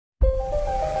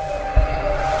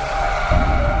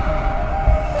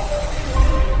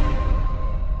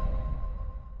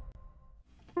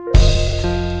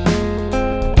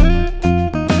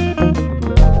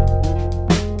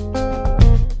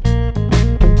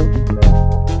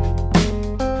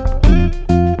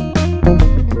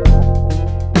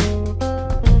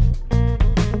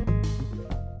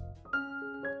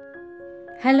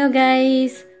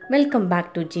guys, welcome back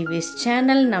to Jivish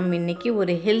channel. நம்ம இன்னைக்கு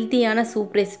ஒரு ஹெல்தியான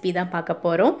சூப் ரெசிபி தான் பார்க்க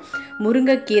போறோம்.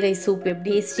 முருங்கை கீரை சூப்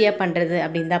எப்படி ஈஸியா பண்றது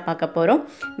அப்படினு தான் பார்க்க போறோம்.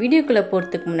 வீடியோக்குள்ள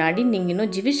போறதுக்கு முன்னாடி நீங்க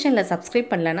இன்னும் ஜிவிஷ் சேனலை சப்ஸ்கிரைப்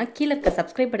பண்ணலனா கீழ இருக்க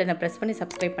சப்ஸ்கிரைப் பட்டனை பிரஸ் பண்ணி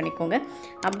சப்ஸ்கிரைப் பண்ணிக்கோங்க.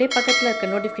 அப்படியே பக்கத்துல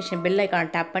இருக்க நோட்டிஃபிகேஷன் பெல்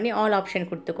ஐகானை டாப் பண்ணி ஆல் ஆப்ஷன்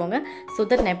கொடுத்துக்கோங்க. so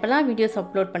that நான் எப்பலாம் வீடியோஸ்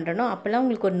அப்லோட் பண்றேனோ அப்பலாம்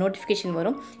உங்களுக்கு ஒரு நோட்டிஃபிகேஷன்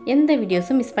வரும். எந்த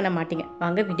வீடியோஸும் மிஸ் பண்ண மாட்டீங்க.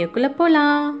 வாங்க வீடியோக்குள்ள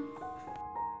போலாம்.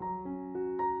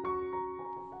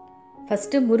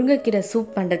 First, முருங்கை கீரை சூப்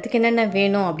பண்றதுக்கு என்னென்ன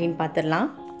வேணும் அப்படினு பாத்துறலாம்.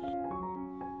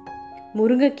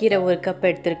 முருங்கை கீரை 1 கப்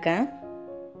எடுத்துர்க்கேன்.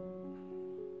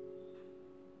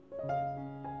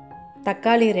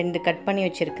 தக்காளி 2 கட் பண்ணி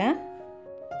வச்சிருக்கேன்.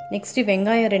 நெக்ஸ்ட்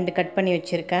வெங்காயம் 2 கட் பண்ணி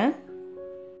வச்சிருக்கேன்.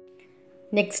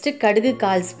 நெக்ஸ்ட் கடுகு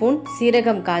 1/4 ஸ்பூன்,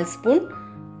 சீரகம் 1/4 ஸ்பூன்,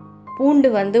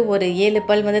 பூண்டு வந்து ஒரு 7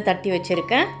 பல் வந்து தட்டி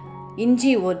வச்சிருக்கேன்.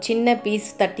 இஞ்சி ஒரு சின்ன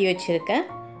பீஸ் தட்டி வச்சிருக்கேன்.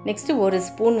 நெக்ஸ்ட் 1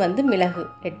 ஸ்பூன் வந்து மிளகு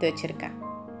எடுத்து வச்சிருக்கேன்.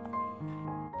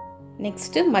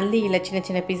 நெக்ஸ்ட் மல்லி இலை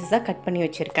சின்ன பீசஸா கட் பண்ணி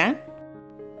வச்சிருக்கேன்.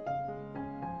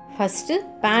 ஃபர்ஸ்ட்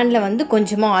panல வந்து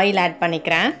கொஞ்சமா ஆயில் ஆட்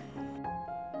பண்ணிக்கிறேன்.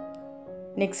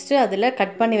 நெக்ஸ்ட் அதுல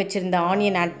கட் பண்ணி வச்சிருந்த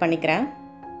ஆனியன் ஆட் பண்ணிக்கிறேன்.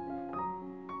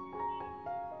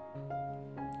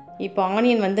 இப்போ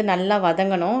ஆனியன் வந்து நல்லா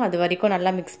வதங்கணும். அது வரைக்கும்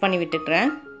நல்லா mix பண்ணி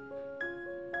விட்டுட்டேன்.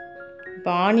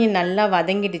 இப்போ ஆனியன் நல்லா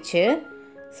வதங்கிடுச்சு.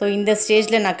 சோ இந்த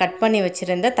ஸ்டேஜ்ல நான் கட் பண்ணி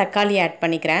வச்சிருந்த தக்காளி ஆட்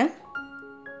பண்ணிக்கிறேன்.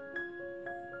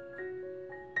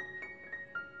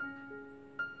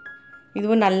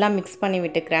 இதுவும் நல்லா mix பண்ணி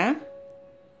விட்டுக்கிறேன்.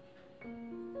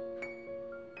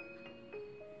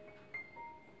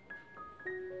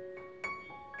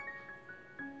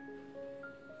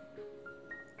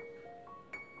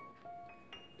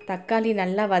 தக்காளி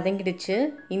நல்லா வதங்கிடுச்சு.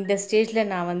 இந்த ஸ்டேஜ்ல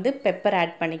நான் வந்து பெப்பர்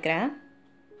ஆட் பண்ணிக்கிறேன்.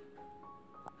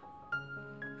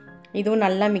 இதுவும்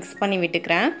நல்லா mix பண்ணி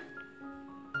விட்டுக்கிறேன்.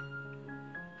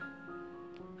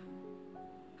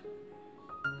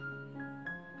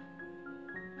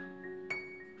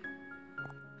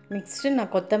 நெக்ஸ்ட்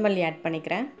நான் கொத்தமல்லி ஆட்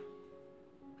பண்ணிக்கிறேன்.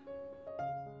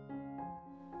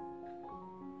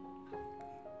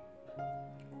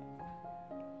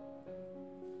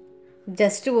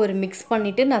 ஜஸ்ட் ஒரு mix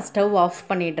பண்ணிட்டு நான் ஸ்டவ் ஆஃப்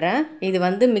பண்ணிடுறேன். இது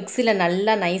வந்து மிக்ஸில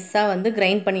நல்லா நைஸா வந்து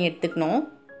கிரைண்ட் பண்ணி எடுத்துக்கணும்.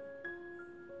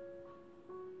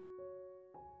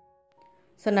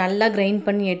 சோ நல்லா கிரைண்ட்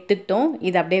பண்ணி எடுத்துட்டோம்.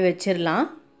 இது அப்படியே வெச்சிரலாம்.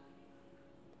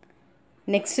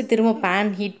 நெக்ஸ்ட் திரும்ப pan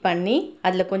ஹீட் பண்ணி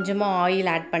அதுல கொஞ்சமா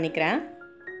ஆயில் ஆட் பண்ணிக்கிறேன்.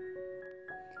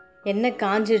 எண்ணெய்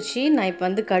காஞ்சிருச்சு. நான் இப்போ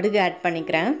வந்து கடுகு ஆட்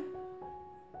பண்ணிக்கிறேன்.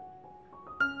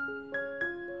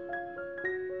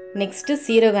 நெக்ஸ்ட்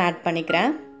சீரகம் ஆட்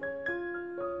பண்ணிக்கிறேன்.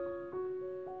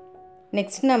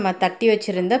 நெக்ஸ்ட் நம்ம தட்டி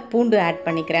வச்சிருந்த பூண்டு ஆட்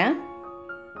பண்ணிக்கிறேன்.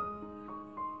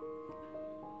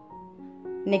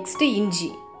 நெக்ஸ்ட் இஞ்சி.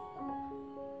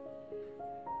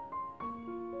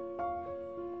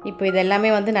 இப்போ இதெல்லாம்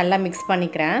வந்து நல்லா mix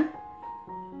பண்ணிக்கிறேன்.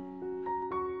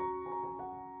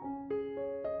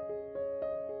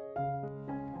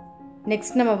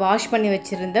 நெக்ஸ்ட் நம்ம வாஷ் பண்ணி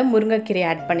வச்சிருந்த முருங்கைக்கீரை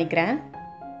ஆட் பண்ணிக்கிறேன்.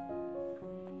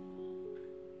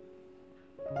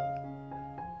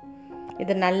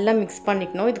 இத நல்லா mix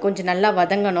பண்ணிக்கணும். இது கொஞ்சம் நல்லா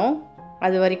வதங்கணும்.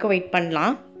 அது வரைக்கும் வெயிட்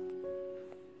பண்ணலாம்.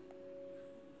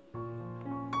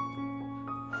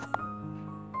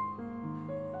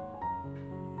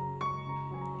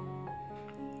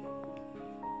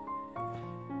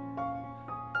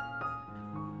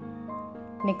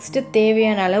 நெக்ஸ்ட்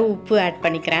தேவையான அளவு உப்பு ஆட்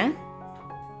பண்ணிக்கிறேன்.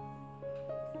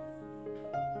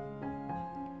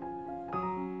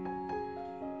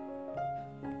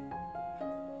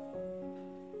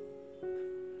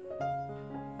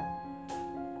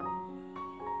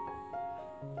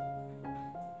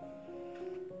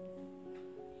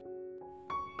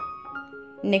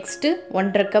 நெக்ஸ்ட்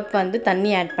 1/2 கப் வந்து தண்ணி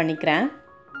ஆட் பண்ணிக்கிறேன்.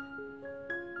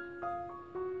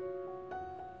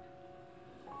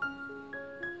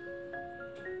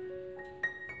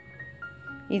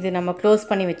 இது நம்ம க்ளோஸ்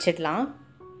பண்ணி வச்சிடலாம்.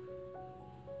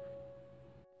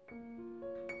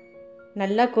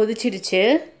 நல்லா கொதிச்சிடுச்சு.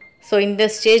 சோ இந்த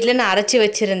ஸ்டேஜ்ல நான் அரைச்சு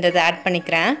வச்சிருந்ததை ஆட்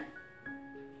பண்ணிக்கிறேன்.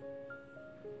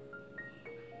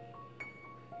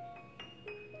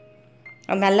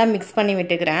 நல்லா mix பண்ணி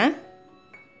விட்டுக்கிறேன்.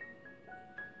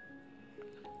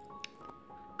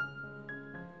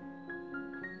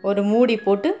 ஒரு மூடி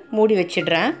போட்டு மூடி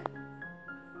வச்சிடுறேன்.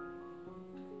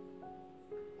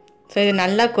 சோ இது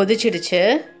நல்லா கொதிச்சிடுச்சு.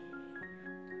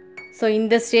 சோ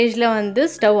இந்த ஸ்டேஜ்ல வந்து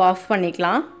ஸ்டவ் ஆஃப்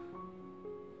பண்ணிக்கலாம்.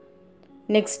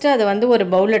 நெக்ஸ்ட் அதை வந்து ஒரு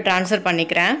பவுல்ல ட்ரான்ஸ்ஃபர்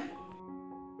பண்ணிக்கிறேன்.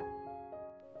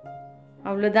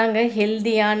 அவ்வளவுதாங்க,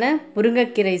 ஹெல்தியான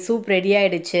முருங்கைக்கீரை சூப் ரெடி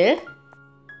ஆயிடுச்சு.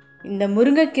 இந்த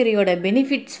முருங்கைக்கீரையோட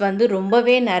பெனிஃபிட்ஸ் வந்து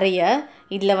ரொம்பவே நிறைய.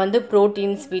 இதில் வந்து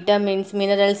ப்ரோட்டீன்ஸ், விட்டமின்ஸ்,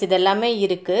 மினரல்ஸ் இதெல்லாமே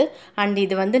இருக்குது. அண்ட்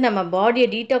இது வந்து நம்ம பாடியை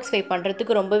டீடாக்ஸிஃபை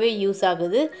பண்ணுறதுக்கு ரொம்பவே யூஸ்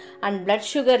ஆகுது. அண்ட் பிளட்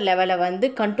சுகர் லெவலை வந்து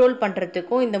கண்ட்ரோல்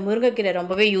பண்ணுறதுக்கும் இந்த முருங்கைக்கீரை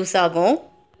ரொம்பவே யூஸ் ஆகும்.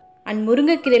 அண்ட்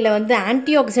முருங்கைக்கீரையில் வந்து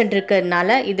ஆன்டி ஆக்சிடென்ட்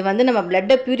இருக்கிறதுனால இது வந்து நம்ம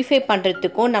பிளட்டை ப்யூரிஃபை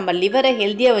பண்ணுறதுக்கும் நம்ம லிவரை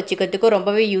ஹெல்த்தியாக வச்சுக்கிறதுக்கும்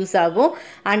ரொம்பவே யூஸ் ஆகும்.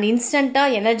 அண்ட்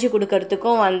இன்ஸ்டண்ட்டாக எனர்ஜி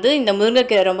கொடுக்கறதுக்கும் வந்து இந்த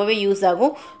முருங்கைக்கீரை ரொம்பவே யூஸ்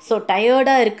ஆகும். ஸோ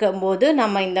டயர்டாக இருக்கும்போது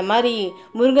நம்ம இந்த மாதிரி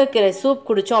முருங்கைக்கீரை சூப்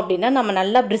குடித்தோம் அப்படின்னா நம்ம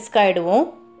நல்லா பிரிஸ்க் ஆகிடுவோம்.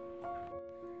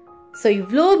 ஸோ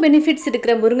இவ்வளோ பெனிஃபிட்ஸ்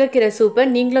இருக்கிற முருங்கைக்கீரை சூப்பை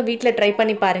நீங்களும் வீட்டில் ட்ரை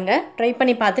பண்ணி பாருங்கள். ட்ரை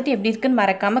பண்ணி பார்த்துட்டு எப்படி இருக்குன்னு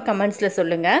மறக்காமல் கமெண்ட்ஸில்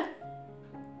சொல்லுங்கள்.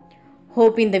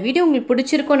 ஹோப் இந்த வீடியோ உங்களுக்கு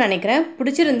பிடிச்சிருக்கும்னு நினைக்கிறேன்.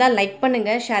 பிடிச்சிருந்தா லைக்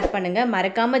பண்ணுங்கள், ஷேர் பண்ணுங்கள்,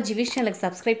 மறக்காமல் ஜிவிஷ் சேனலுக்கு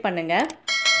சப்ஸ்கிரைப் பண்ணுங்கள்.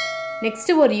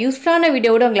 நெக்ஸ்ட்டு ஒரு யூஸ்ஃபுல்லான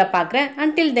வீடியோவோட உங்களை பார்க்குறேன்.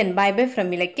 Until then by by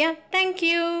from Ilakkiya.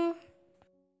 Thank you.